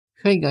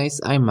Hi guys,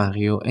 I'm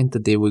Mario and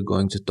today we're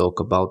going to talk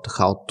about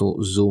how to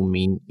zoom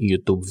in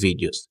YouTube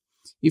videos.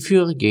 If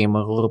you're a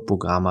gamer or a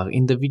programmer,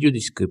 in the video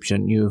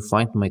description you will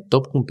find my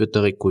top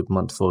computer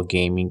equipment for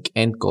gaming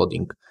and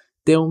coding.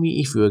 Tell me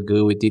if you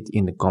agree with it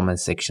in the comment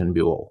section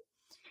below.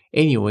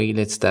 Anyway,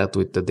 let's start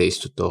with today's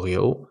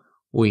tutorial.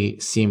 We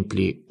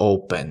simply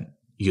open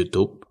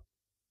YouTube.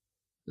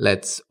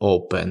 Let's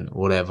open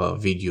whatever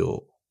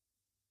video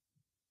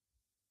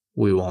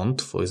we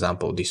want, for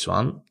example this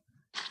one.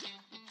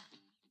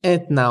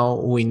 And now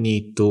we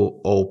need to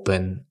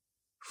open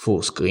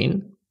full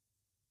screen.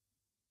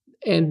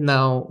 And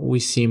now we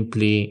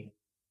simply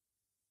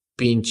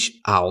pinch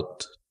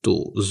out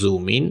to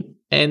zoom in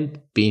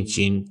and pinch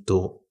in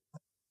to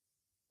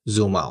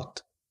zoom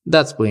out.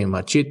 That's pretty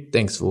much it.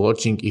 Thanks for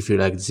watching. If you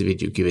liked this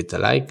video, give it a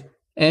like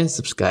and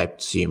subscribe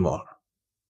to see more.